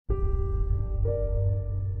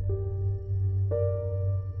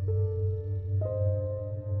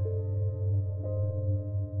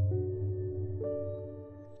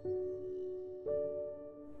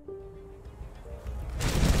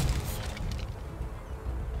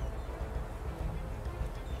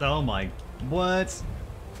Oh my word.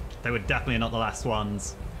 They were definitely not the last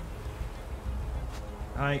ones.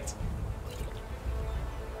 Right.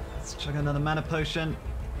 Let's chug another mana potion.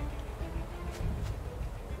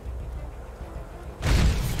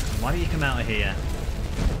 Why do you come out of here?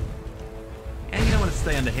 Yeah, you don't want to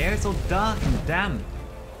stay under here. It's all dark and damp.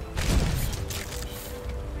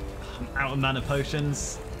 I'm out of mana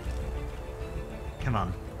potions. Come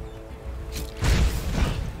on.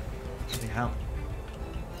 Bloody hell.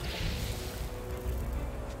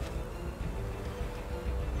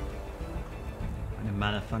 And a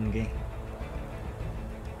mana fungi.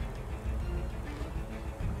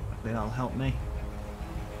 Hopefully that'll help me.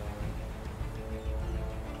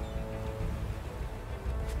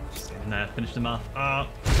 No, finish them off. Oh,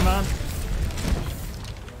 come on.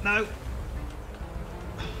 No.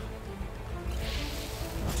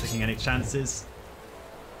 Not taking any chances.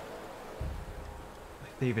 My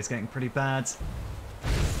fever's getting pretty bad.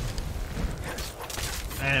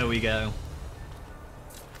 There we go.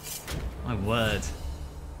 My word.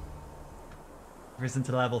 Risen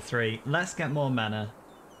to level 3. Let's get more mana.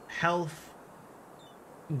 Health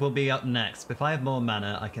will be up next. If I have more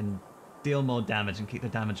mana, I can deal more damage and keep the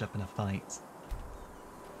damage up in a fight.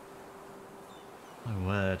 My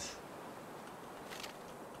word.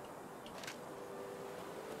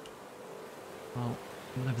 Well,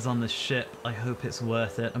 whatever's on this ship, I hope it's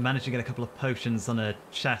worth it. I managed to get a couple of potions on a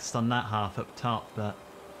chest on that half up top, but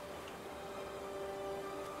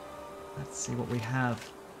let's see what we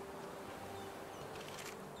have.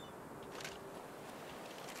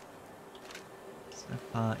 So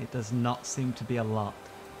far, it does not seem to be a lot.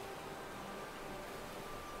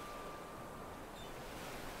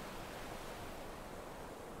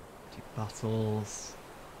 2 bottles.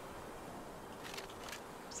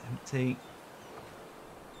 It's empty.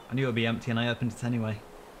 I knew it would be empty and I opened it anyway.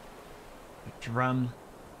 A drum.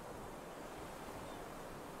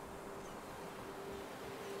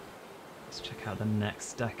 Let's check out the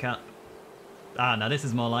next deck up. Ah, now this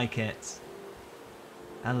is more like it.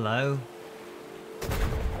 Hello.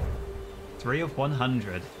 3 of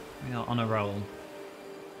 100. We are on a roll.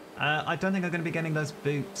 I don't think I'm going to be getting those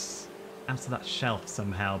boots out of that shelf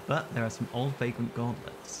somehow, but there are some old vagrant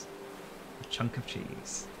gauntlets. A chunk of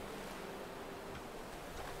cheese.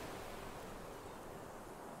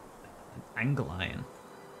 An angle iron.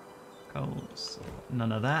 Coals.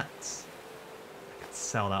 None of that. I could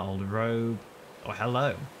sell that old robe. Oh,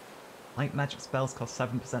 hello. Light magic spells cost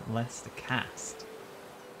 7% less to cast.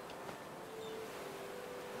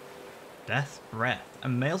 Death Breath. A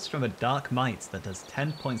maelstrom of dark might that does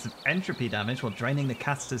 10 points of entropy damage while draining the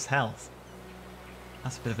caster's health.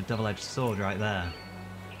 That's a bit of a double-edged sword right there.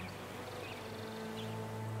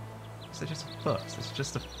 Is it just a foot? It's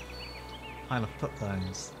just a pile of foot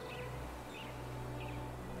bones.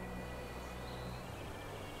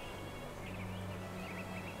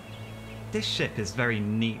 This ship is very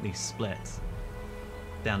neatly split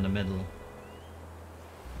down the middle.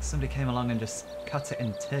 Somebody came along and just cut it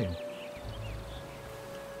in two.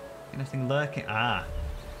 Anything lurking? Ah.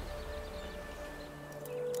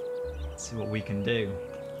 Let's see what we can do.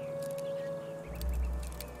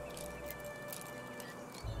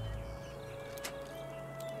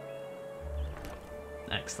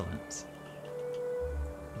 Excellent.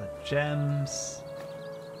 The gems.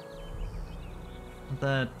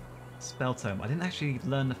 The spell tome. I didn't actually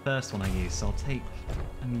learn the first one I used, so I'll take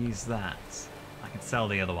and use that. I can sell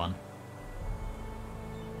the other one.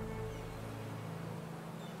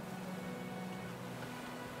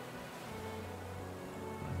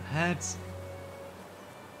 Head.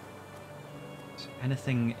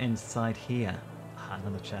 Anything inside here? Ah,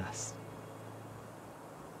 another chest.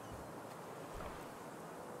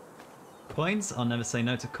 Coins? I'll never say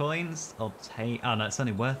no to coins. I'll take... Oh no, it's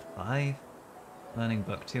only worth 5. Learning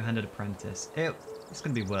book, 200 apprentice. It's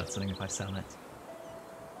going to be worth something if I sell it.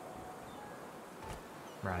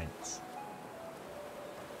 Right.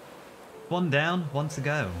 1 down, 1 to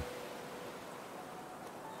go.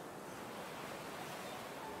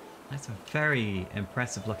 That's a very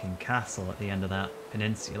impressive looking castle at the end of that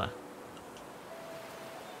peninsula.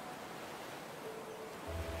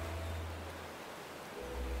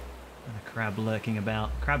 And a crab lurking about.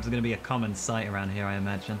 Crabs are going to be a common sight around here, I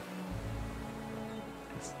imagine.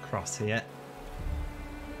 Let's cross here.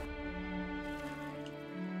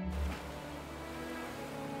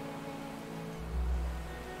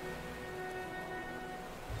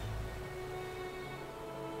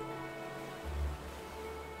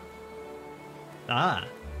 Ah,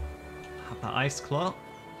 have that ice claw,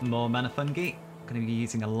 more mana fungi. Going to be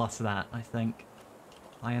using a lot of that, I think.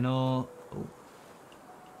 Iron ore. Oh,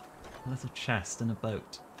 a little chest and a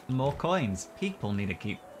boat. more coins. People need to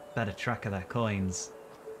keep better track of their coins.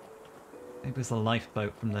 Maybe it was the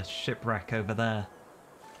lifeboat from the shipwreck over there.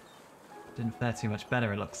 Didn't fare too much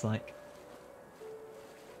better, it looks like.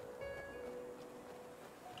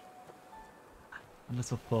 A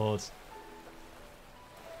little pause.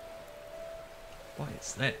 What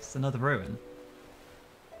is this? Another ruin?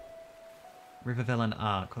 Riverville and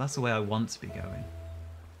Ark. Well, that's the way I want to be going.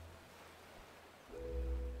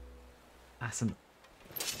 That's an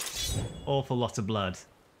awful lot of blood.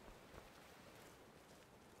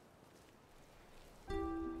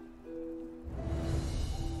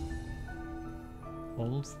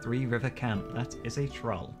 Old Three River Camp. That is a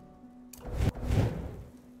troll.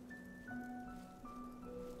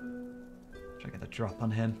 Try to get a drop on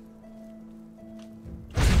him.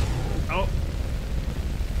 Oh!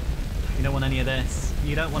 You don't want any of this.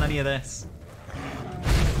 You don't want any of this.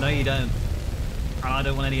 No, you don't. I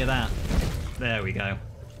don't want any of that. There we go.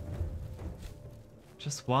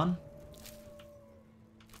 Just one?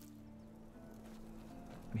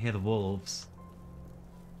 I can hear the wolves.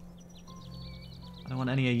 I don't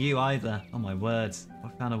want any of you either. Oh my word.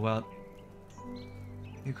 What kind of world?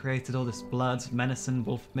 Who created all this blood, venison,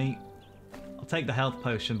 wolf meat? I'll take the health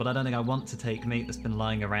potion, but I don't think I want to take meat that's been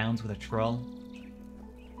lying around with a troll.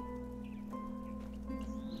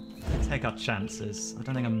 Take our chances. I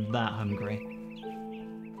don't think I'm that hungry.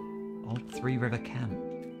 Old Three River Camp.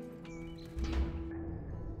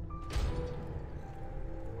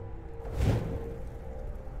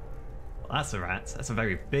 Well, that's a rat. That's a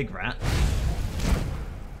very big rat.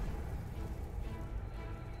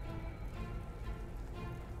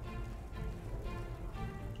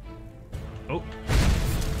 Oh.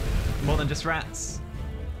 More than just rats.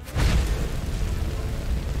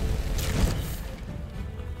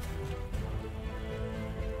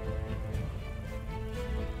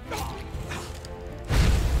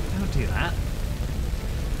 Don't do that.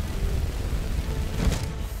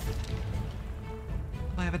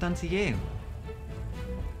 What have I ever done to you?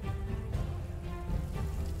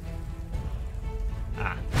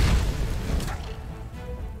 Ah.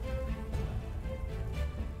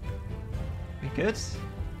 We good?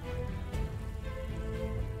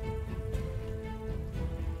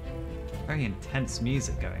 Very intense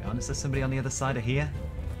music going on. Is there somebody on the other side of here?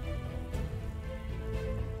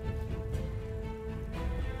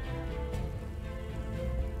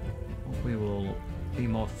 We will be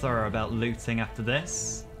more thorough about looting after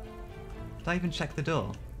this. Did I even check the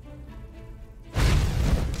door?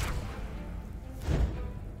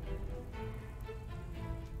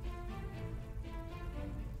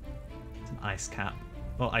 It's an ice cap.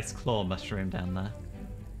 Or ice claw mushroom down there.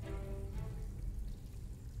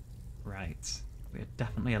 Right. We are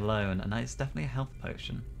definitely alone, and that is definitely a health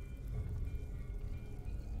potion.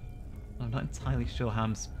 I'm not entirely sure how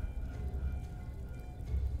I'm...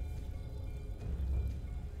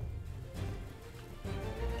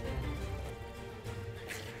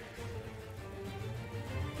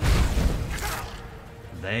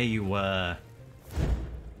 There you were.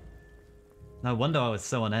 No wonder I was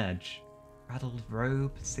so on edge. Raddled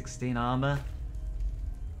robe, 16 armor.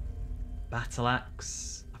 Battle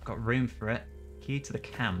axe. I've got room for it. Key to the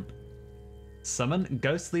camp. Summon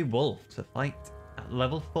ghostly wolf to fight at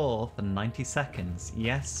level 4 for 90 seconds.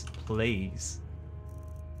 Yes, please.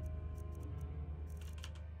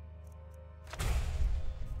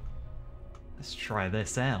 Let's try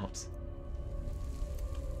this out.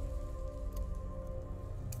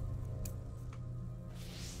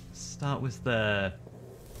 Start with the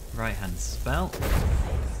right hand spell.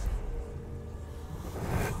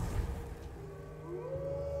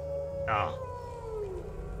 Ah.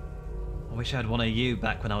 I wish I had one of you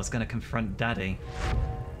back when I was going to confront Daddy.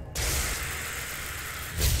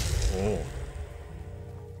 Oh.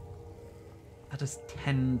 That does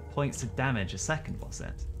 10 points of damage a second, was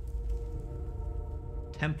it?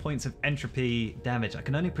 10 points of entropy damage. I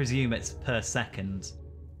can only presume it's per second.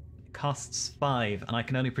 It costs 5, and I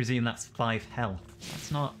can only presume that's 5 health.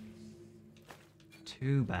 That's not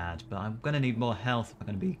too bad, but I'm going to need more health if I'm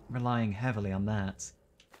going to be relying heavily on that.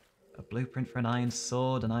 A blueprint for an iron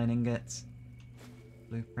sword, an iron ingot.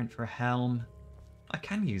 Blueprint for a helm. I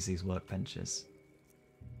can use these workbenches.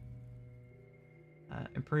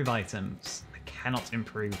 Improve items. I cannot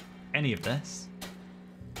improve any of this.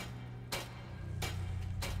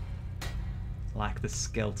 Lack the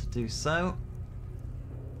skill to do so.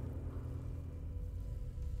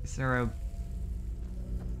 Is there a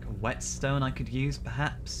whetstone I could use,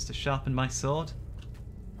 perhaps, to sharpen my sword?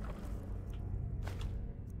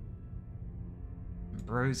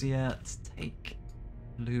 Ambrosia, let's take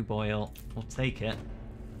lube oil. We'll take it.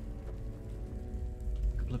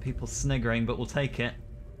 couple of people sniggering, but we'll take it.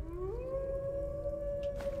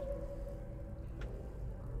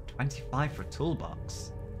 25 for a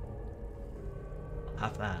toolbox. I'll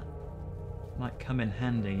have that. Might come in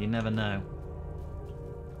handy, you never know.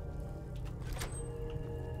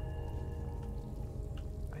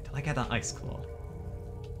 Right, did I get that ice claw?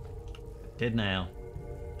 I did now.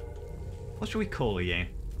 What should we call you?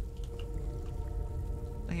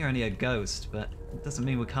 I know you're only a ghost, but it doesn't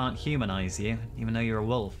mean we can't humanize you, even though you're a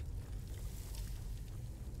wolf.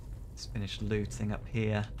 Let's finish looting up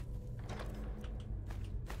here.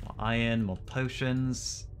 More iron, more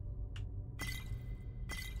potions.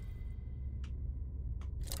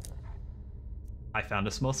 I found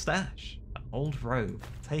a small stash. An old robe.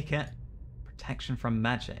 Take it. Protection from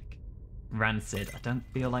magic. Rancid. I don't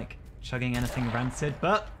feel like chugging anything rancid,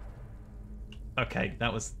 but... Okay,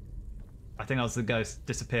 that was... I think that was the ghost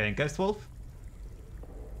disappearing. Ghost Wolf?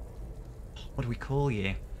 What do we call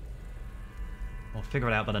you? We'll figure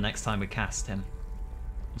it out by the next time we cast him.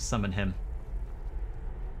 We'll summon him.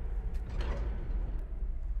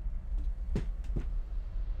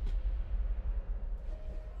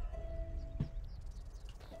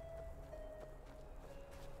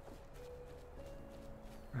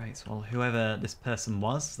 Right, well, whoever this person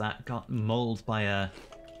was that got mauled by a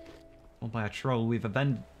troll, we've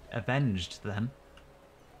avenged them.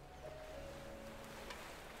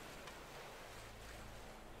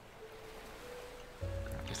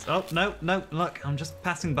 Oh, no, no, look, I'm just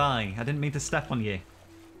passing by. I didn't mean to step on you.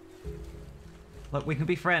 Look, we can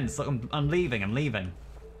be friends. Look, I'm leaving, I'm leaving.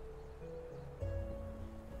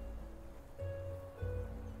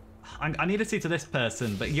 I need to see to this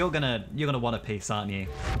person, but you're gonna want a piece, aren't you?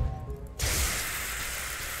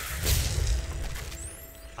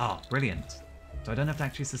 Oh, brilliant. So I don't have to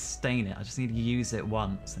actually sustain it. I just need to use it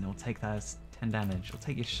once, and it'll take that as 10 damage. I'll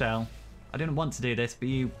take your shell. I didn't want to do this, but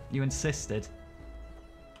you insisted.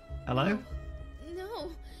 Hello?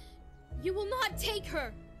 No. You will not take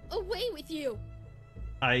her. Away with you.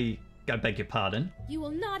 I beg your pardon? You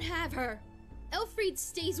will not have her. Elfried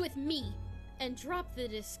stays with me. And drop the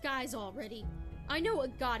disguise already. I know a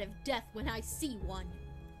god of death when I see one.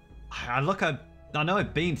 I know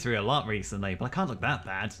I've been through a lot recently, but I can't look that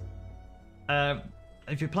bad.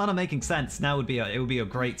 If you plan on making sense, now would be a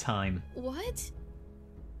great time. What?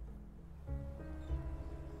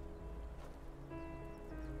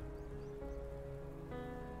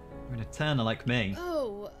 You're an Eterna like me.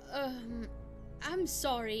 Oh, I'm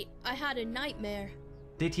sorry. I had a nightmare.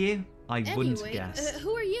 Did you? I wouldn't guess.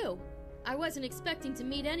 Who are you? I wasn't expecting to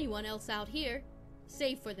meet anyone else out here.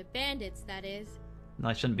 Save for the bandits, that is.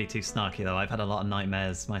 I shouldn't be too snarky, though. I've had a lot of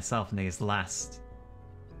nightmares myself in these last...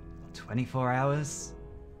 24 hours?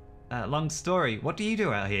 Long story. What do you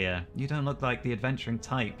do out here? You don't look like the adventuring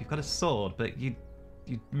type. You've got a sword, but you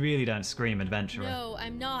really don't scream adventurer. No,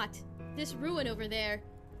 I'm not. This ruin over there.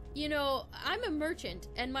 You know, I'm a merchant,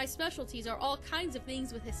 and my specialties are all kinds of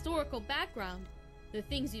things with historical background. The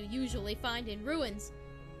things you usually find in ruins.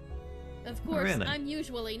 Of course, really? I'm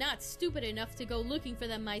usually not stupid enough to go looking for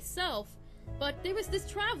them myself, but there was this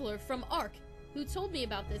traveler from Ark who told me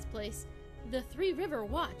about this place, the Three River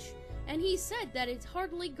Watch, and he said that it's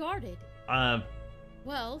hardly guarded.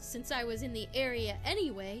 Well, since I was in the area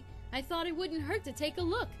anyway, I thought it wouldn't hurt to take a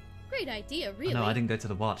look. Great idea, really. No, I didn't go to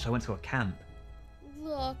the watch. I went to a camp.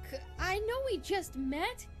 Look, I know we just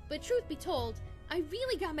met, but truth be told, I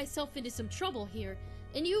really got myself into some trouble here,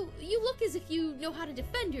 and you look as if you know how to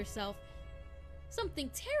defend yourself.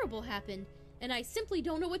 Something terrible happened, and I simply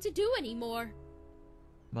don't know what to do anymore.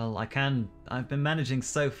 Well, I've been managing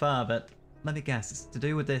so far, but let me guess, it's to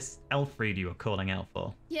do with this Elfried you were calling out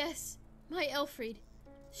for. Yes, my Elfried.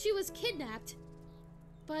 She was kidnapped.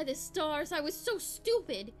 By the stars, I was so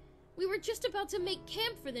stupid. We were just about to make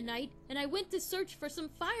camp for the night, and I went to search for some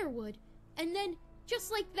firewood. And then,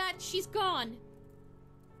 just like that, she's gone.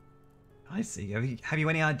 I see. Have you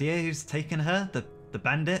any idea who's taken her? The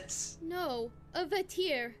bandits? No, a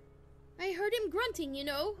Vatir. I heard him grunting, you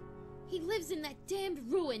know. He lives in that damned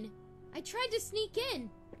ruin. I tried to sneak in,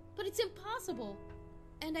 but it's impossible.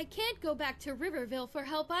 And I can't go back to Riverville for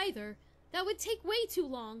help either. That would take way too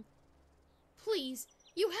long. Please,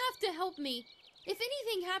 you have to help me. If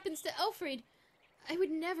anything happens to Elfried, I would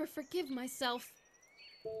never forgive myself.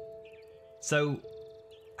 So,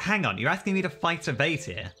 hang on, you're asking me to fight a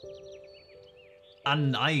Vatir?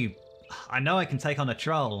 And I know I can take on a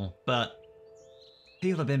troll, but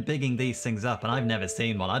people have been bigging these things up and I've never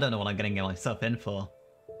seen one. I don't know what I'm getting myself in for.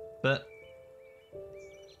 But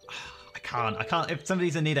I can't. If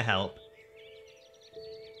somebody's in need of help,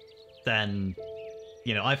 then,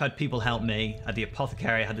 you know, I've had people help me. At the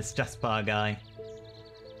apothecary, I had this Jaspar guy.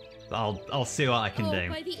 I'll see what I can do.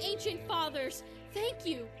 By the ancient fathers, thank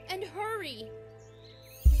you, and hurry.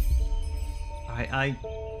 I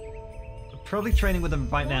probably training with them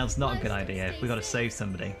right now is not a good idea if we got to save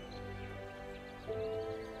somebody.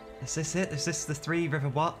 Is this it? Is this the Three River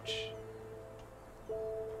Watch?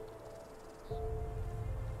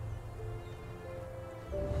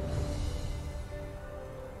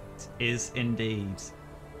 It is indeed.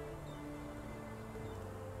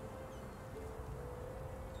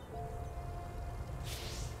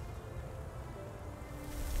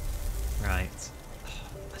 Right.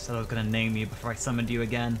 I said I was going to name you before I summoned you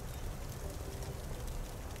again.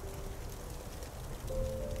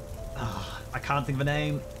 I can't think of a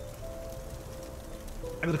name.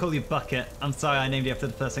 I'm going to call you Bucket. I'm sorry I named you after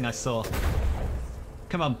the first thing I saw.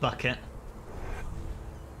 Come on, Bucket.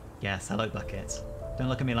 Yes, hello, Bucket. Don't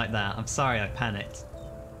look at me like that. I'm sorry I panicked.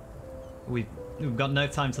 We've got no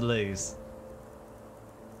time to lose.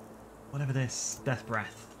 Whatever this death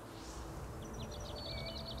breath.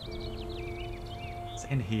 It's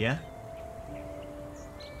in here.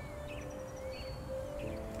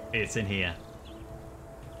 It's in here.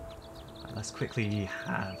 Right, let's quickly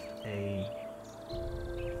have a...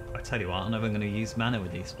 I tell you what, I'm never going to use mana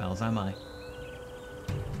with these spells, am I?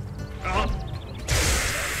 Oh!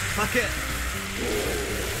 Fuck it!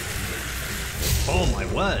 Oh my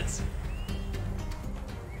words!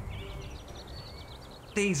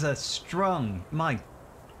 These are strong. My...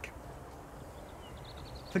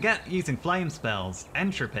 Forget using flame spells.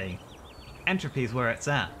 Entropy. Entropy is where it's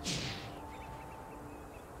at.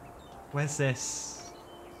 Where's this?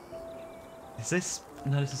 Is this...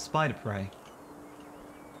 No, this is spider prey.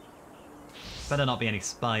 Better not be any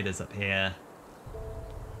spiders up here.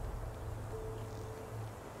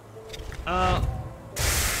 Oh.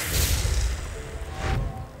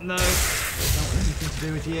 No. Don't want anything to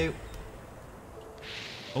do with you.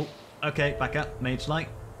 Oh, okay, back up. Mage Light.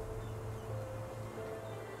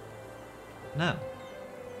 No.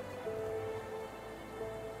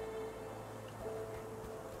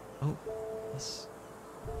 Oh, let's...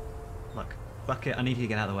 Look, Bucket, I need you to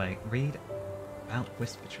get out of the way. Read about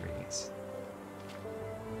whisper trees.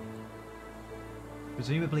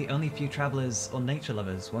 Presumably only few travellers or nature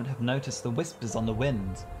lovers won't have noticed the whispers on the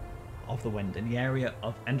wind, in the area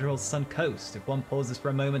of Enderal's Sun Coast. If one pauses for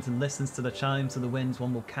a moment and listens to the chimes of the winds,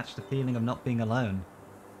 one will catch the feeling of not being alone.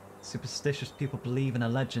 Superstitious people believe in a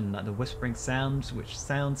legend that the whispering sound, which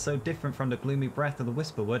sounds so different from the gloomy breath of the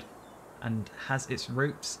whisperwood, and has its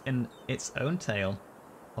roots in its own tale,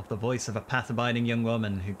 of the voice of a path-abiding young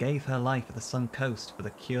woman who gave her life at the Sun Coast for the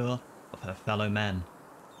cure of her fellow men.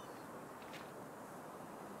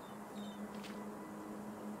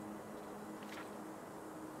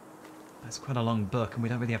 It's quite a long book, and we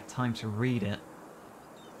don't really have time to read it.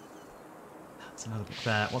 That's another book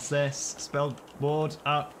there. What's this? Spell board.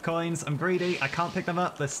 Coins. I'm greedy. I can't pick them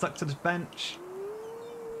up. They're stuck to the bench.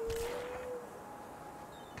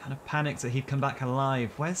 Kind of panicked that he'd come back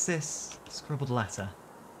alive. Where's this scribbled letter?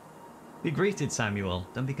 Be greeted, Samuel.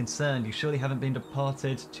 Don't be concerned. You surely haven't been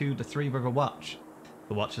deported to the Three River Watch.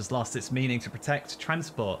 The watch has lost its meaning to protect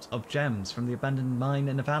transport of gems from the abandoned mine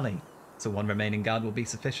in the valley, so one remaining guard will be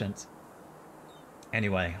sufficient.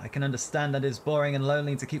 Anyway, I can understand that it is boring and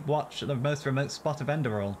lonely to keep watch at the most remote spot of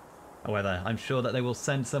Enderal. However, I'm sure that they will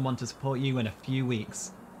send someone to support you in a few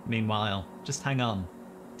weeks. Meanwhile, just hang on.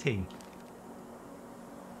 Tea.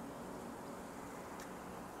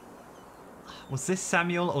 Was this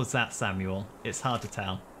Samuel or was that Samuel? It's hard to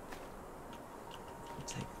tell.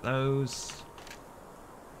 Take those.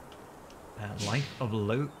 Life of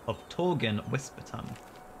Torgin Whispertongue.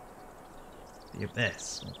 The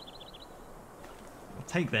Abyss. We'll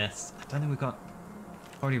take this. I don't think we've got...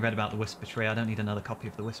 Already read about the Whisper Tree. I don't need another copy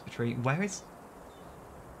of the Whisper Tree. Where is...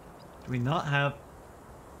 Do we not have...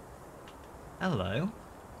 Hello?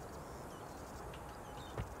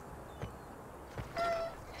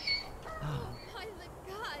 Oh, by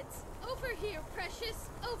the gods! Over here, precious!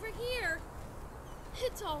 Over here!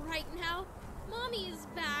 It's all right now. Mommy is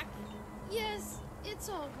back. Yes, it's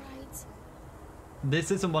all right.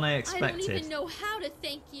 This isn't what I expected. I don't even know how to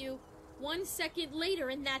thank you. 1 second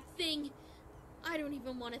later in that thing. I don't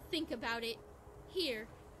even want to think about it. Here,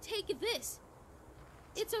 take this.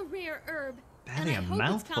 It's a rare herb. Barely and a I hope it's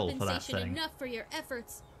mouthful for that compensation thing. enough for your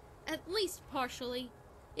efforts. At least partially.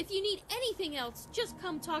 If you need anything else, just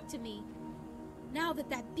come talk to me. Now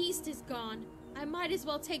that that beast is gone, I might as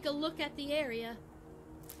well take a look at the area.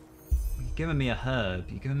 You're giving me a herb.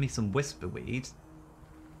 You're giving me some whisperweed.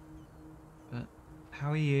 But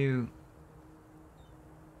how are you...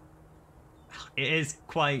 It is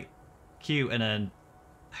quite cute in a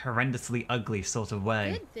horrendously ugly sort of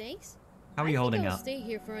way. Good, thanks. How are you holding I'll up? stay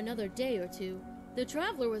here for another day or two. The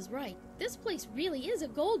traveler was right. This place really is a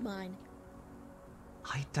gold mine.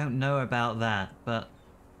 I don't know about that, but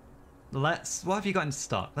what have you got in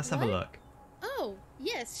stock? Let's have a What? look. Oh,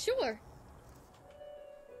 yes, sure.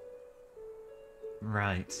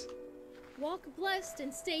 Right. Walk blessed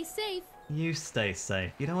and stay safe. You stay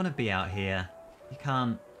safe. You don't want to be out here. You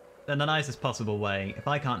can't... In the nicest possible way, if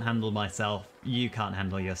I can't handle myself, you can't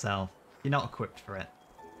handle yourself. You're not equipped for it.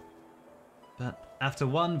 But after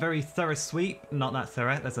one very thorough sweep, not that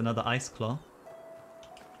thorough, there's another ice claw.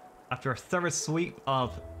 After a thorough sweep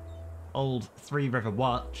of old Three River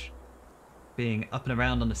Watch, being up and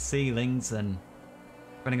around on the ceilings and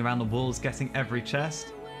running around the walls getting every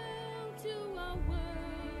chest,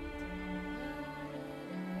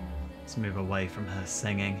 let's move away from her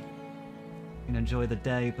singing. I can enjoy the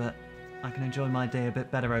day, but I can enjoy my day a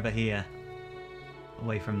bit better over here.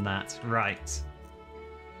 Away from that. Right.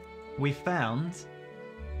 We found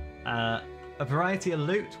a variety of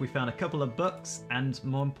loot. We found a couple of books, and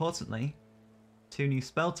more importantly, 2 new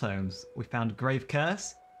spell tomes. We found Grave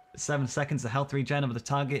Curse. At 7 seconds, the health regen of the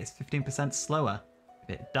target is 15% slower. If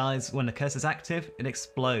it dies when the curse is active, it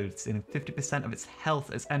explodes, dealing 50% of its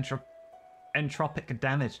health as entropic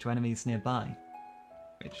damage to enemies nearby.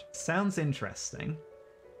 Which sounds interesting.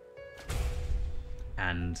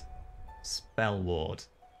 And Spell Ward.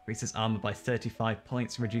 Increases armor by 35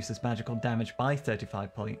 points, reduces magical damage by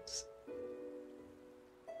 35 points.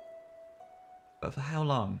 But for how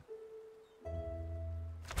long?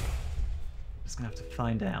 Just gonna have to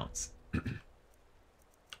find out.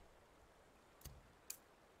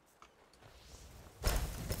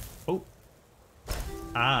 Oh!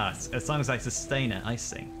 Ah, as long as I sustain it, I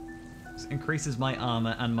see. This increases my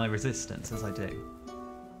armor and my resistance as I do.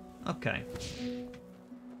 Okay.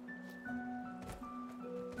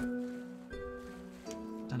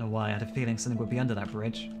 Don't know why, I had a feeling something would be under that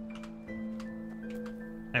bridge.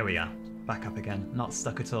 There we are. Back up again. Not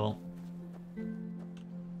stuck at all.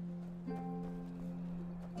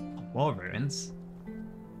 More ruins.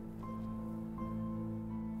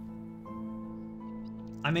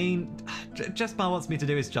 I mean, Jesper wants me to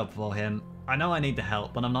do his job for him. I know I need the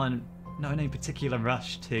help, but I'm not in any particular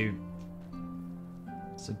rush to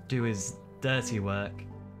do his dirty work.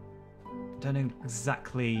 Don't know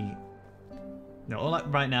exactly... No,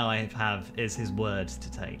 right now I have is his word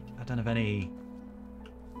to take. I don't have any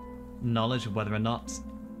knowledge of whether or not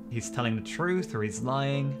he's telling the truth or he's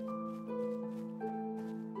lying.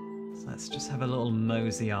 So let's just have a little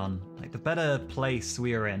mosey on. Like, the better place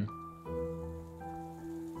we are in,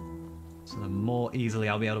 so the more easily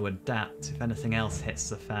I'll be able to adapt if anything else hits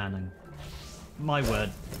the fan. And my word.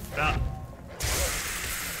 Ah.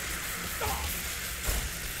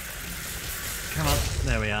 Come on,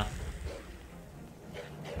 there we are.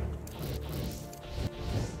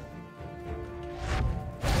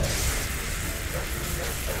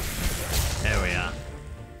 There we are.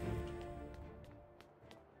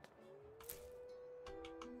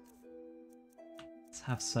 Let's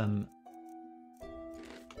have some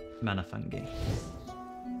mana fungi.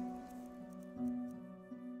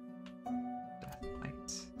 Death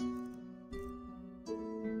bite.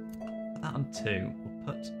 Put that on 2.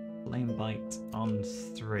 We'll put flame bite on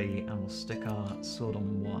 3, and we'll stick our sword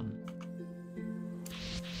on 1.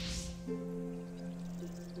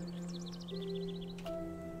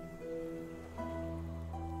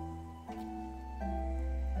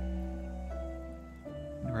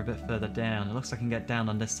 We're a bit further down. It looks like I can get down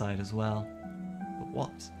on this side as well. But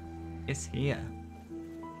what is here?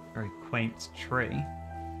 Very quaint tree.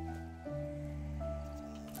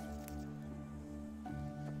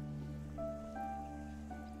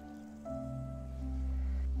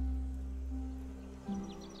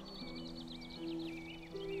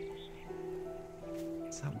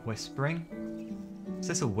 Is that whispering? Is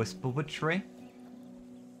this a whisperwood tree?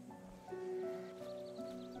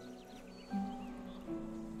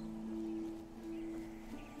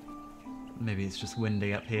 Maybe it's just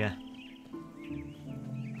windy up here.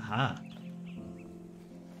 Aha.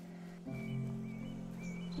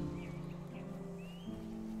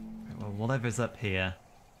 Well, whatever's up here,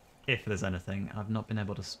 if there's anything, I've not been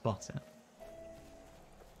able to spot it.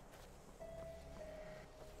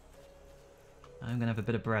 I'm gonna have a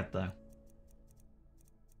bit of bread though.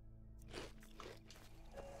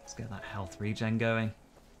 Let's get that health regen going.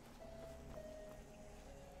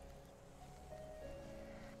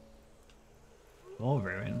 More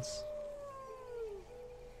ruins.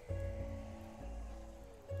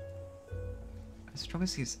 As strong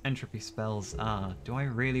as these entropy spells are, do I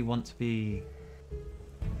really want to be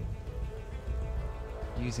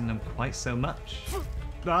using them quite so much.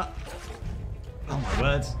 Ah. Oh my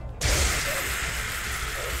word.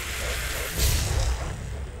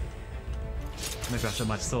 Maybe I should have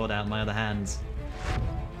my sword out in my other hand.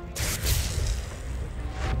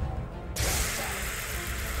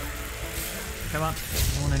 Come on, I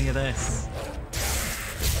don't want any of this.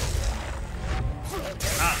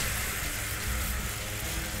 Ah!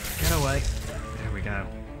 Get away. There we go.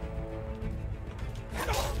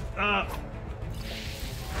 Ah!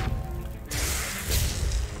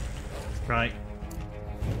 Right.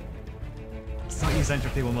 Let's not use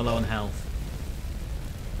entropy when we're low on health.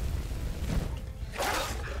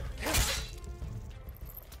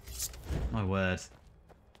 My word.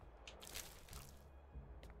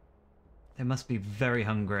 They must be very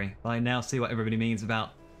hungry. But I now see what everybody means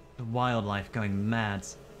about the wildlife going mad.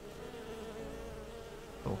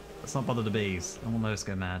 Oh, let's not bother the bees. I want those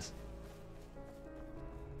to go mad.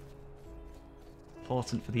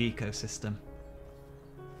 Important for the ecosystem.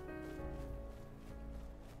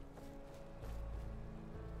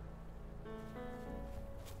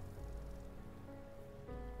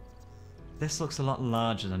 This looks a lot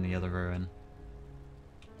larger than the other ruin.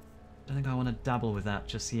 Don't think I want to dabble with that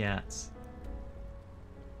just yet.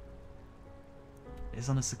 It's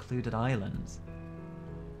on a secluded island.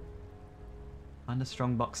 Find a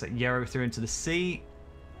strong box that Yarrow threw into the sea.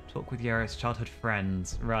 Talk with Yarrow's childhood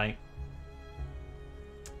friends. Right.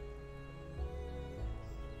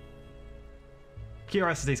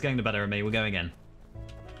 Curiosity's getting the better of me. We're going in.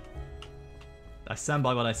 I stand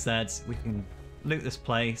by what I said. We can loot this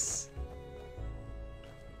place.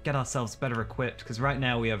 Get ourselves better equipped, because right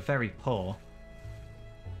now we are very poor.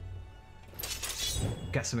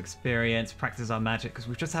 Get some experience, practice our magic, because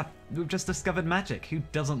we've just discovered magic. Who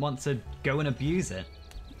doesn't want to go and abuse it?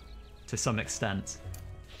 To some extent.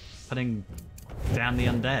 Putting down the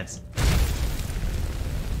undead.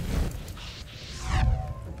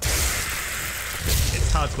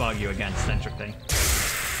 It's hard to argue against entropy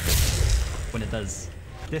when it does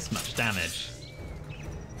this much damage.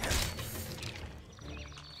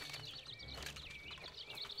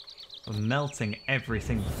 We're melting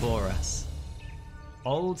everything before us.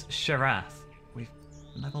 Old Sharath. We've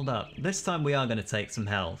leveled up. This time we are going to take some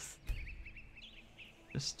health.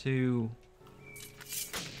 Just to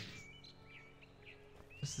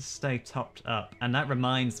stay topped up. And that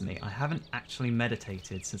reminds me, I haven't actually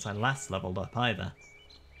meditated since I last leveled up either.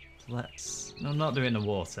 So let's... No, I'm not doing the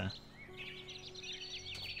water.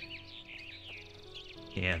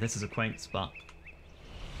 Yeah, this is a quaint spot.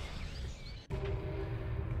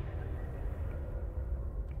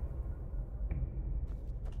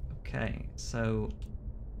 Okay, so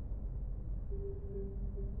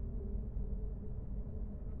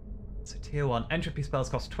tier 1, entropy spells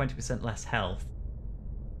cost 20% less health,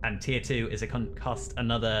 and tier 2 is it can cost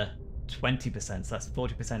another 20%, so that's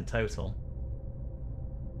 40% total.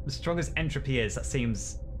 As strong as entropy is, that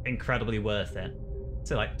seems incredibly worth it.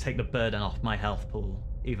 To like take the burden off my health pool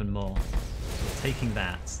even more. So taking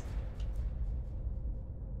that.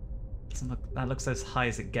 That looks as high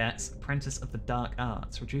as it gets. Apprentice of the Dark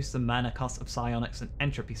Arts. Reduce the mana cost of psionics and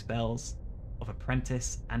entropy spells of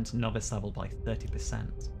apprentice and novice level by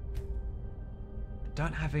 30%. I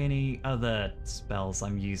don't have any other spells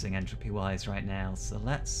I'm using entropy-wise right now, so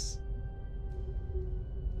let's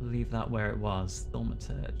leave that where it was.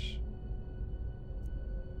 Thaumaturge.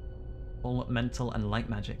 All mental and light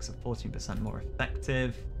magics are 14% more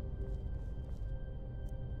effective.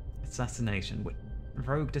 Assassination.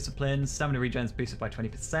 Rogue discipline, stamina regens boosted by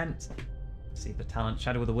 20%. See the talent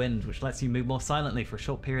Shadow of the Wind, which lets you move more silently for a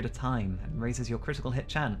short period of time and raises your critical hit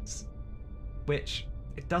chance. Which,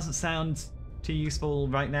 it doesn't sound too useful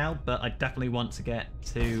right now, but I definitely want to get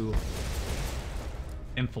to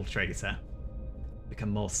Infiltrator.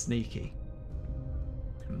 Become more sneaky.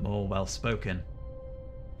 And more well-spoken.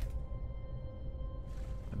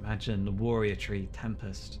 Imagine the Warrior Tree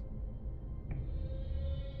Tempest.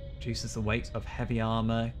 Reduces the weight of heavy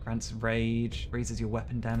armor, grants rage, raises your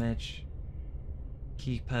weapon damage.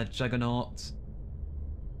 Keeper, Juggernaut.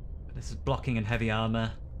 This is blocking and heavy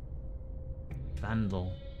armor.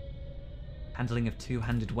 Vandal. Handling of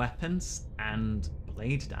two-handed weapons and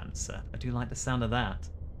Blade Dancer. I do like the sound of that.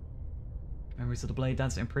 Memories of the Blade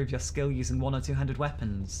Dancer improve your skill using one or two-handed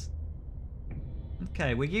weapons.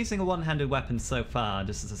 Okay, we're using a one-handed weapon so far,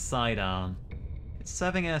 just as a sidearm. It's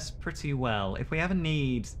serving us pretty well. If we ever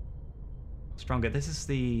need stronger, this is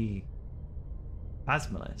the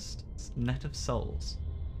Phasmalist. It's Net of Souls.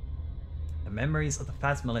 The memories of the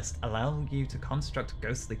Phasmalist allow you to construct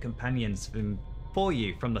ghostly companions for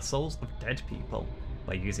you from the souls of dead people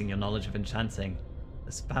by using your knowledge of enchanting.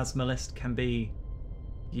 The Phasmalist can be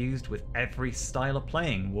Used with every style of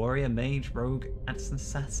playing. Warrior, mage, rogue, and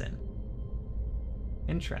assassin.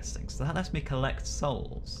 Interesting. So that lets me collect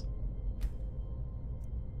souls.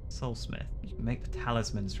 Soulsmith. You can make the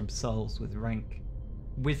talismans from souls with the rank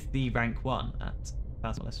 1 at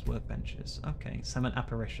Basilisk workbenches. Okay, summon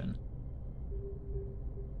apparition.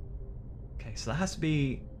 Okay, so that has to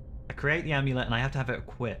be... I create the amulet and I have to have it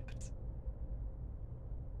equipped.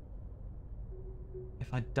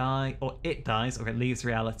 If I die, or it dies, or it leaves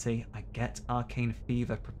reality, I get arcane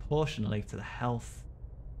fever proportionally to the health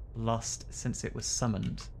lost since it was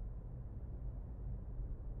summoned.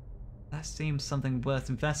 That seems something worth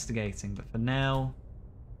investigating, but for now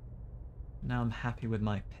I'm happy with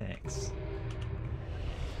my picks.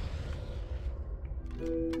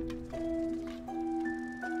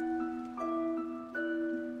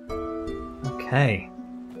 Okay.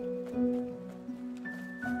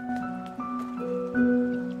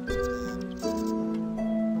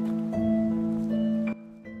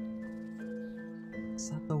 Is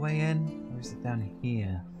that the way in, or is it down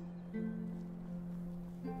here?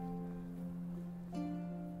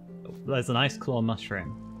 Oh, there's an ice claw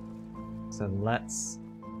mushroom. So let's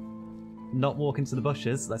not walk into the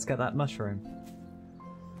bushes, let's get that mushroom.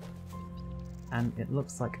 And it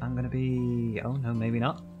looks like I'm gonna be... oh no, maybe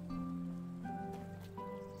not.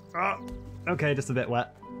 Oh, okay, just a bit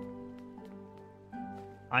wet.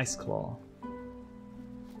 Ice claw.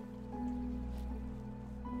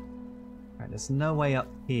 Right, there's no way up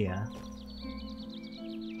here.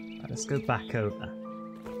 Right, let's go back over.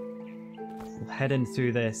 We'll head in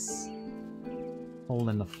through this hole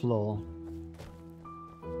in the floor.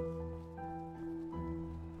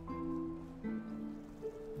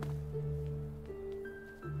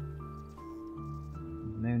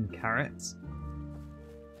 Moon carrot.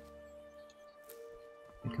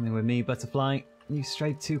 You're coming with me, butterfly. You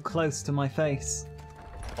strayed too close to my face.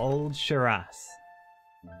 Old Shiraz.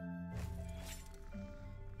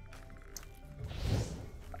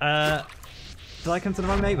 Did I come to the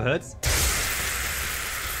wrong neighborhood?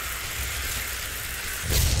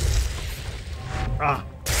 Ah.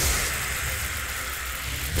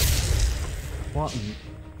 What?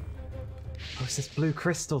 Oh, it's this blue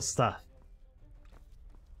crystal stuff.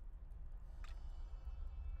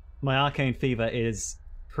 My arcane fever is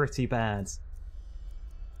pretty bad.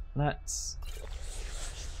 We'll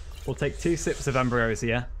take 2 sips of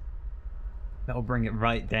ambrosia. That'll bring it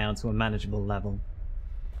right down to a manageable level.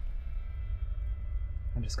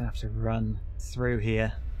 I'm just gonna have to run through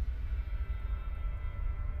here.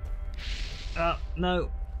 Oh,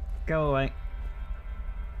 no. Go away.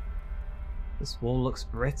 This wall looks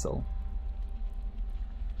brittle.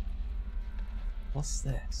 What's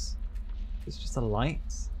this? It's just a light?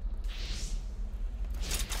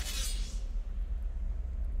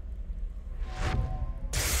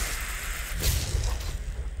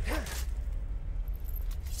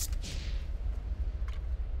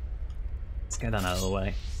 Let's get that out of the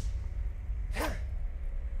way.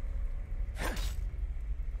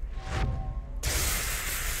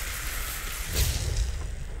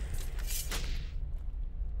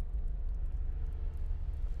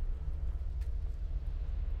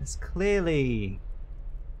 There's clearly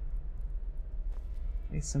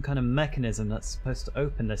some kind of mechanism that's supposed to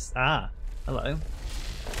open this. Ah, hello.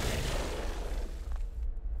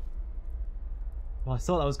 Well, I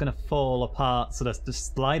thought that was going to fall apart, so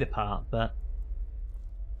just slide apart, but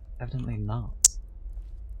evidently not.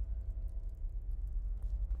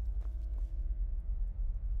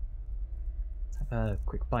 Let's have a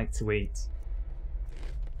quick bite to eat.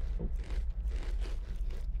 Oh.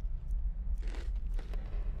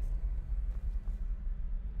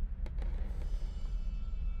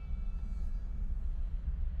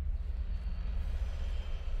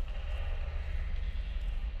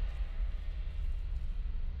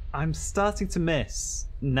 I'm starting to miss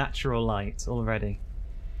natural light already.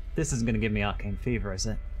 This isn't going to give me arcane fever, is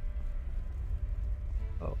it?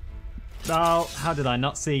 Oh. Oh, how did I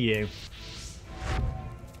not see you?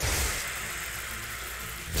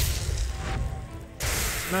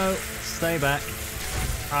 No, stay back.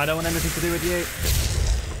 I don't want anything to do with you.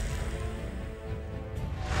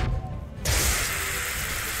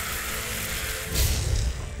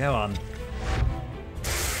 Go on.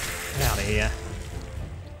 Get out of here.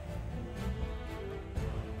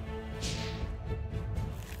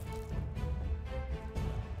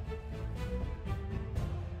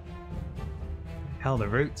 Hell, the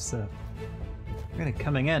roots are really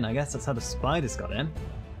coming in. I guess that's how the spiders got in.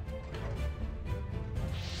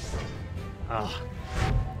 Ah.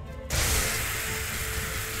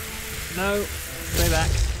 No, stay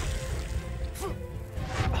back.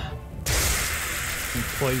 And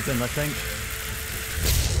poison, I think.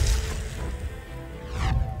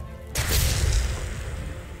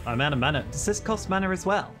 I'm out of mana. Does this cost mana as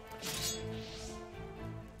well?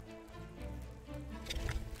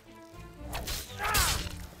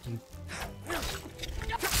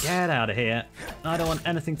 Get out of here. I don't want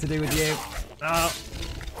anything to do with you. Oh.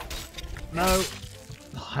 No.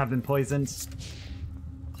 Oh, I've been poisoned.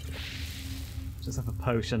 Just have a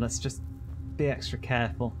potion. Let's just be extra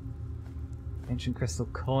careful. Ancient crystal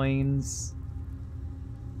coins.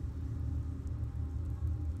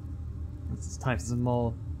 Let's type some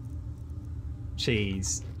more.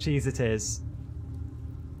 Cheese. Cheese it is.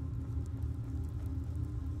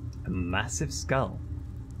 A massive skull.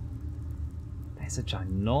 It's a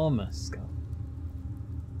ginormous skull.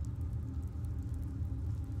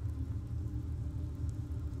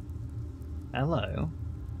 Hello.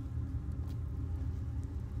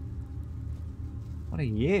 What are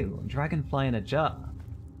you? A dragonfly in a jar.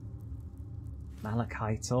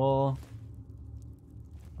 Malachite ore.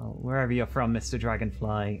 Oh, wherever you're from, Mr.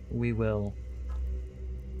 Dragonfly, we will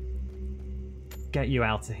get you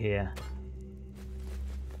out of here.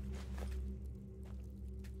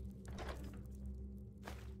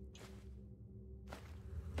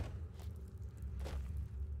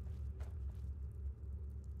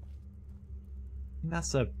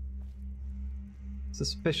 That's a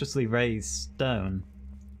suspiciously raised stone.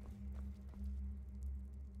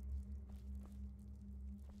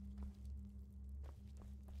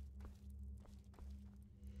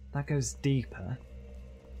 That goes deeper.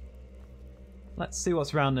 Let's see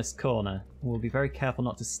what's around this corner. We'll be very careful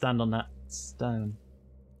not to stand on that stone.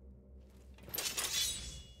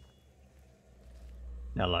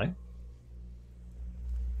 Hello.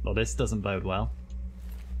 Well, this doesn't bode well.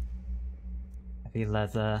 Heavy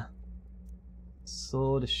leather.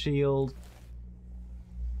 Sword, a shield.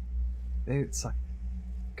 Boots. I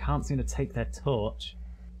can't seem to take their torch.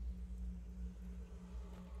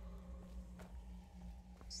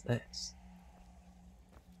 What's this?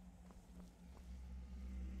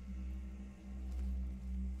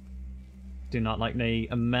 Do not like the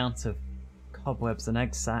amount of cobwebs and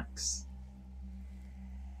egg sacs.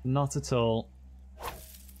 Not at all.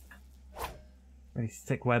 Really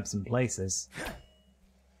thick webs in places.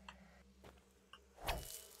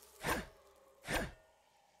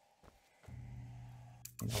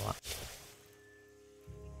 You know what?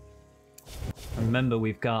 Remember,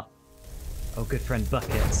 we've got our good friend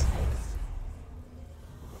Bucket.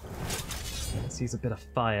 Let's use a bit of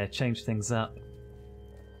fire, change things up.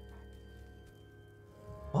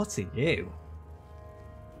 What are you?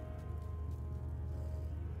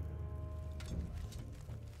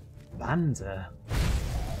 Banda.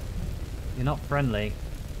 You're not friendly.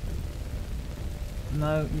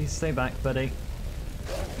 No, you stay back, buddy.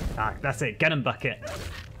 Ah, that's it. Get him, Bucket.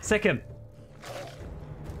 Sick him.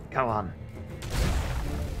 Go on.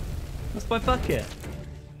 That's my Bucket.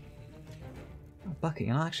 Oh, Bucket,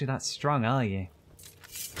 you're not actually that strong, are you?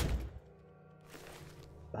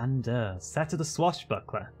 Banda. Set of the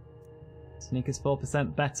Swashbuckler. Sneak is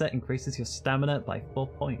 4% better, increases your stamina by 4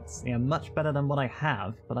 points. Yeah, much better than what I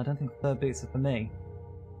have, but I don't think fur boots are for me.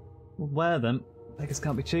 We'll wear them. Beggars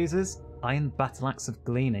can't be choosers. Iron Battle Axe of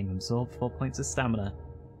Gleaning. Absorb 4 points of stamina.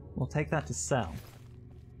 We'll take that to sell.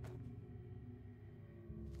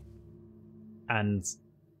 And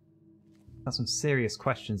got some serious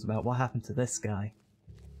questions about what happened to this guy.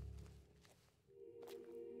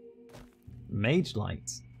 Mage Light.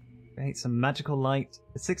 Create some magical light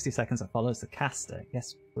for 60 seconds that follows the caster.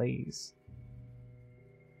 Yes, please.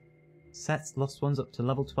 Sets lost ones up to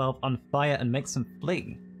level 12 on fire and makes them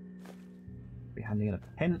flee. Be handy in a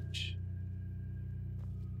pinch.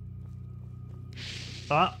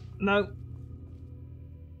 Ah, no.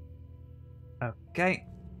 Okay.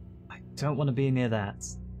 I don't want to be near that.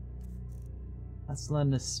 Let's learn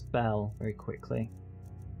this spell very quickly.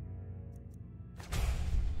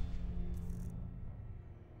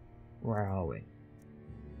 Where are we?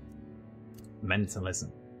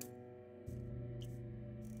 Mentalism.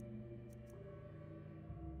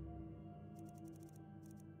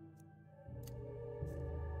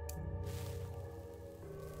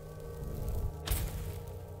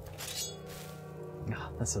 Ah,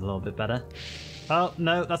 that's a little bit better. Oh,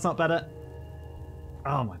 no, that's not better.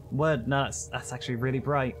 Oh my word, no, that's actually really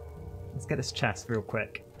bright. Let's get this chest real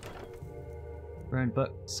quick. Rune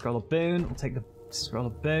book, scroll of boon. We'll take the scroll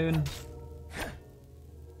of boon.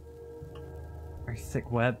 Very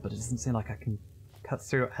thick web, but it doesn't seem like I can cut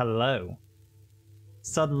through it. Hello.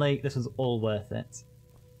 Suddenly, this was all worth it.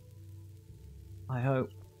 I hope.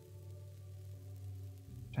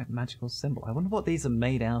 Giant magical symbol. I wonder what these are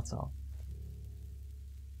made out of.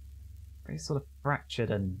 very sort of fractured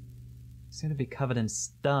and seem to be covered in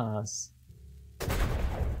stars. I'll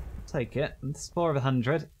take it. It's 4 of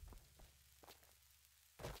 100.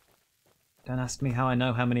 Don't ask me how I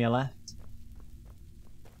know how many are left.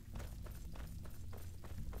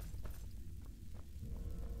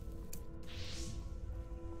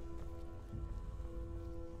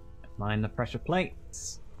 Mind the pressure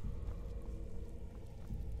plates.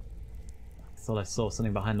 I thought I saw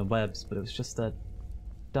something behind the webs, but it was just a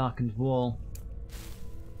darkened wall.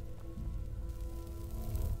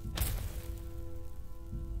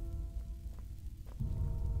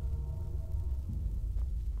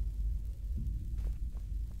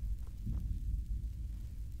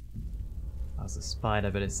 That was a spider,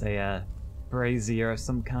 but it's a brazier of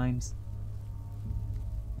some kind.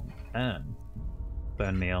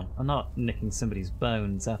 Bone meal. I'm not nicking somebody's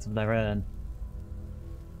bones out of their urn.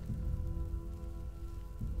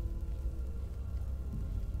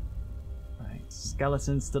 Right,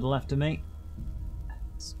 skeletons to the left of me.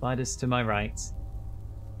 Spiders to my right.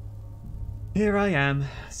 Here I am,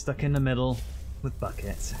 stuck in the middle with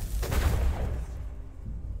Bucket.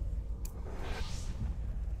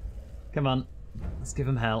 Come on, let's give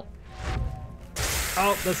him hell.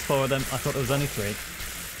 Oh, there's 4 of them. I thought there was only 3.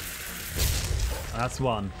 That's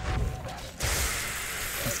 1.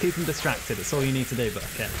 Let's keep him distracted. That's all you need to do,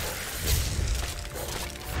 Bucket.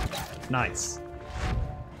 Nice.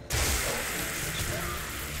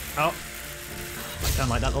 Oh. I don't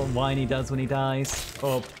like that little whine he does when he dies.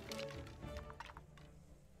 Oh.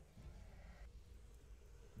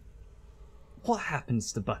 What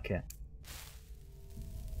happens to Bucket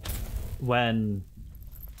when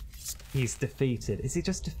he's defeated? Is he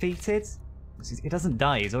just defeated? He doesn't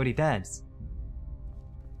die, he's already dead.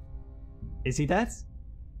 Is he dead?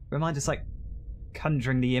 Or am I just like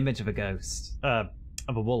conjuring the image of a ghost? Of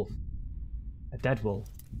a wolf. A dead wolf.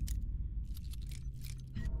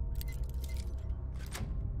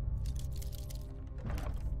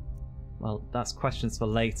 Well, that's questions for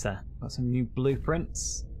later. Got some new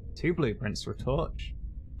blueprints. 2 blueprints for a torch.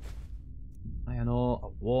 Iron ore,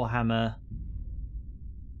 a warhammer.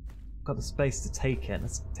 Got the space to take it.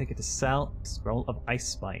 Let's take it to sell. Scroll of Ice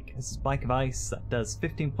Spike. A spike of ice that does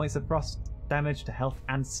 15 points of frost damage to health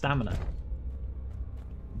and stamina.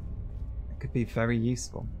 It could be very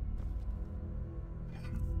useful.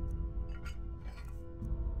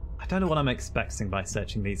 I don't know what I'm expecting by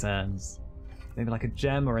searching these urns. Maybe like a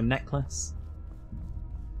gem or a necklace.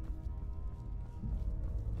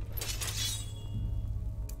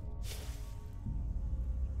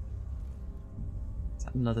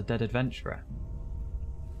 Another dead adventurer.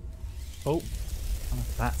 Oh,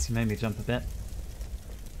 bats, you made me jump a bit.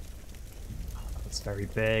 Oh, that's very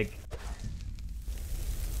big.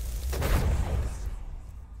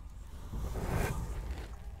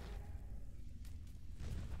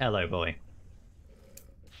 Hello, boy.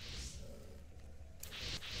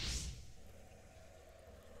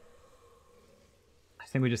 I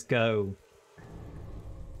think we just go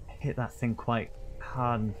hit that thing quite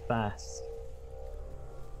hard and fast.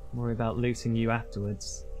 Worry about looting you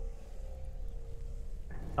afterwards.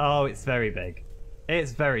 Oh, it's very big.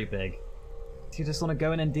 It's very big. Do you just want to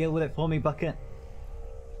go in and deal with it for me, Bucket?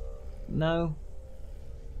 No?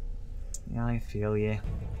 Yeah, I feel you.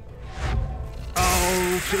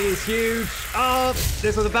 Oh, she's huge! Oh,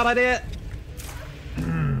 this was a bad idea!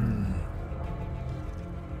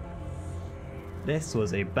 This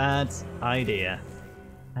was a bad idea.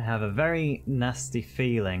 I have a very nasty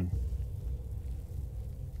feeling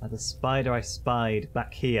that the spider I spied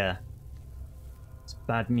back here is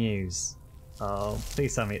bad news. Oh,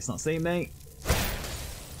 please tell me it's not seeing me.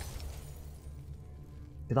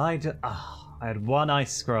 Did I just... Oh, I had 1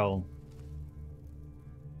 ice scroll.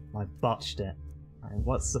 I botched it. Right,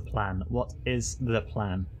 what's the plan? What is the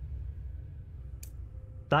plan?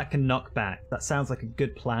 That can knock back. That sounds like a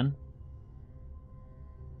good plan.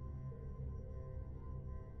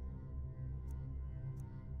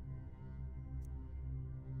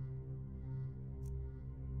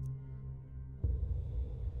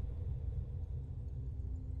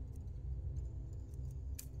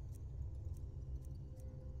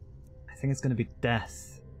 I think it's going to be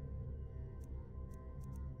death.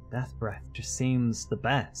 Death breath just seems the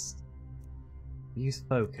best. Use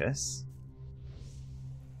focus.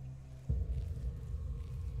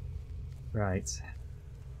 Right.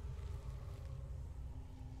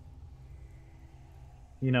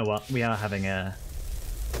 You know what? We are having a...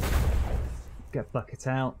 Get Bucket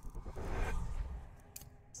out.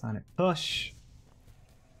 Silent push.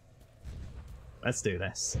 Let's do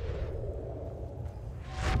this.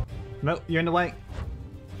 Nope, you're in the way.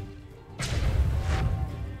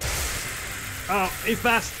 Oh, he's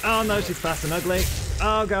fast. Oh no, she's fast and ugly.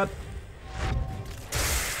 Oh god.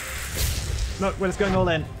 Look, we're just going all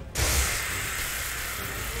in.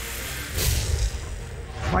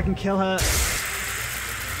 If I can kill her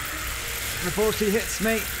before she hits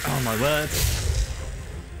me. Oh my word.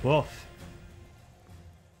 Woof.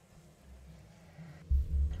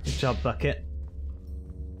 Good job, Bucket.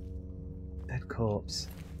 Dead corpse.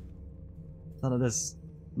 None of this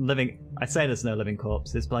living... I say there's no living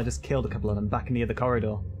corpses, but I just killed a couple of them back near the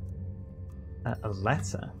corridor. A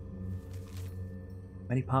letter?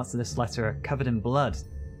 Many parts of this letter are covered in blood.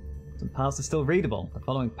 Some parts are still readable. The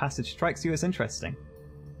following passage strikes you as interesting.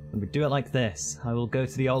 When we do it like this, I will go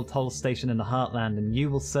to the old toll station in the Heartland and you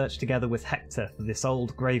will search together with Hector for this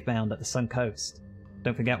old grave mound at the Sun Coast.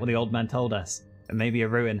 Don't forget what the old man told us. It may be a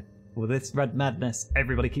ruin. With this red madness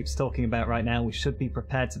everybody keeps talking about right now, we should be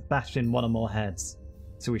prepared to bash in one or more heads.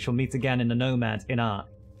 So we shall meet again in the Nomad in Ark.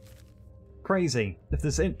 Crazy. If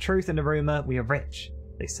there's truth in the rumour, we are rich.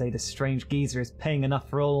 They say this strange geezer is paying enough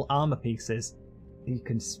for all armour pieces. You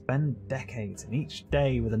can spend decades in each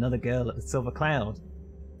day with another girl at the Silver Cloud.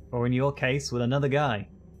 Or in your case, with another guy.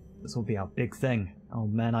 This will be our big thing. Oh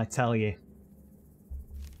man, I tell you.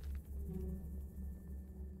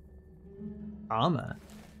 Armour?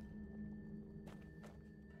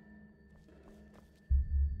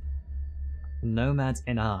 Nomads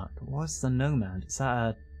in Ark. What's the Nomad? Is that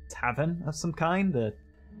a tavern of some kind? A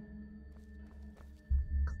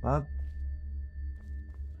club?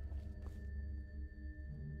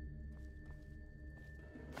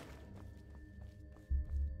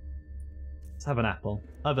 Let's have an apple.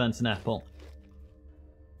 I've earned an apple.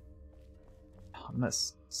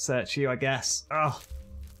 Let's search you, I guess. Oh,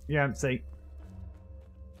 you're empty.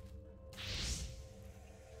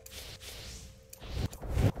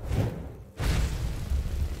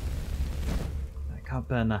 I can't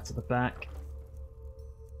burn that at the back.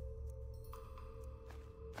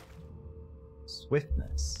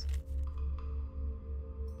 Swiftness.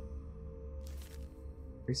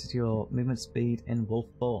 Increases your movement speed in wolf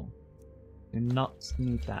form. Do not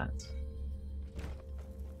need that.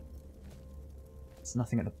 There's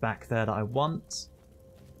nothing at the back there that I want.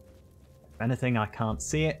 If anything, I can't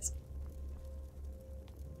see it.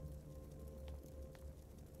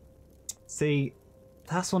 See,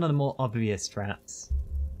 that's one of the more obvious traps.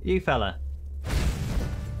 You fella.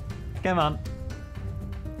 Come on.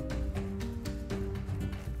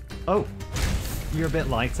 Oh, you're a bit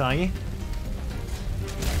light, are you?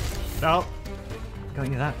 Oh, got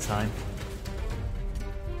you that time.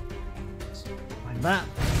 Like that.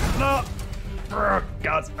 No! Oh,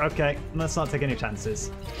 God. Okay, let's not take any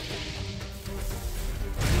chances.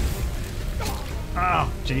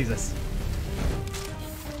 Oh, Jesus.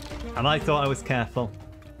 And I thought I was careful.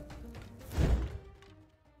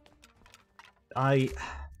 I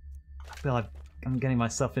feel like I'm getting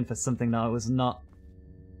myself in for something that I was not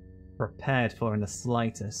prepared for in the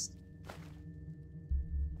slightest.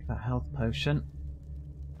 That health potion.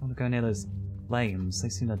 I want to go near those flames. They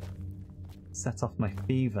seem to set off my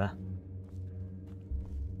fever.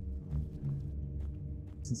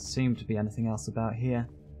 Doesn't seem to be anything else about here.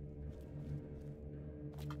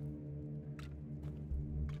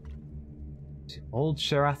 Old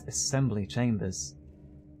Sharath Assembly Chambers.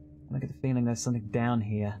 I get the feeling there's something down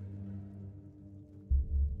here.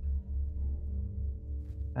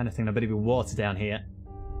 Anything, there better be water down here.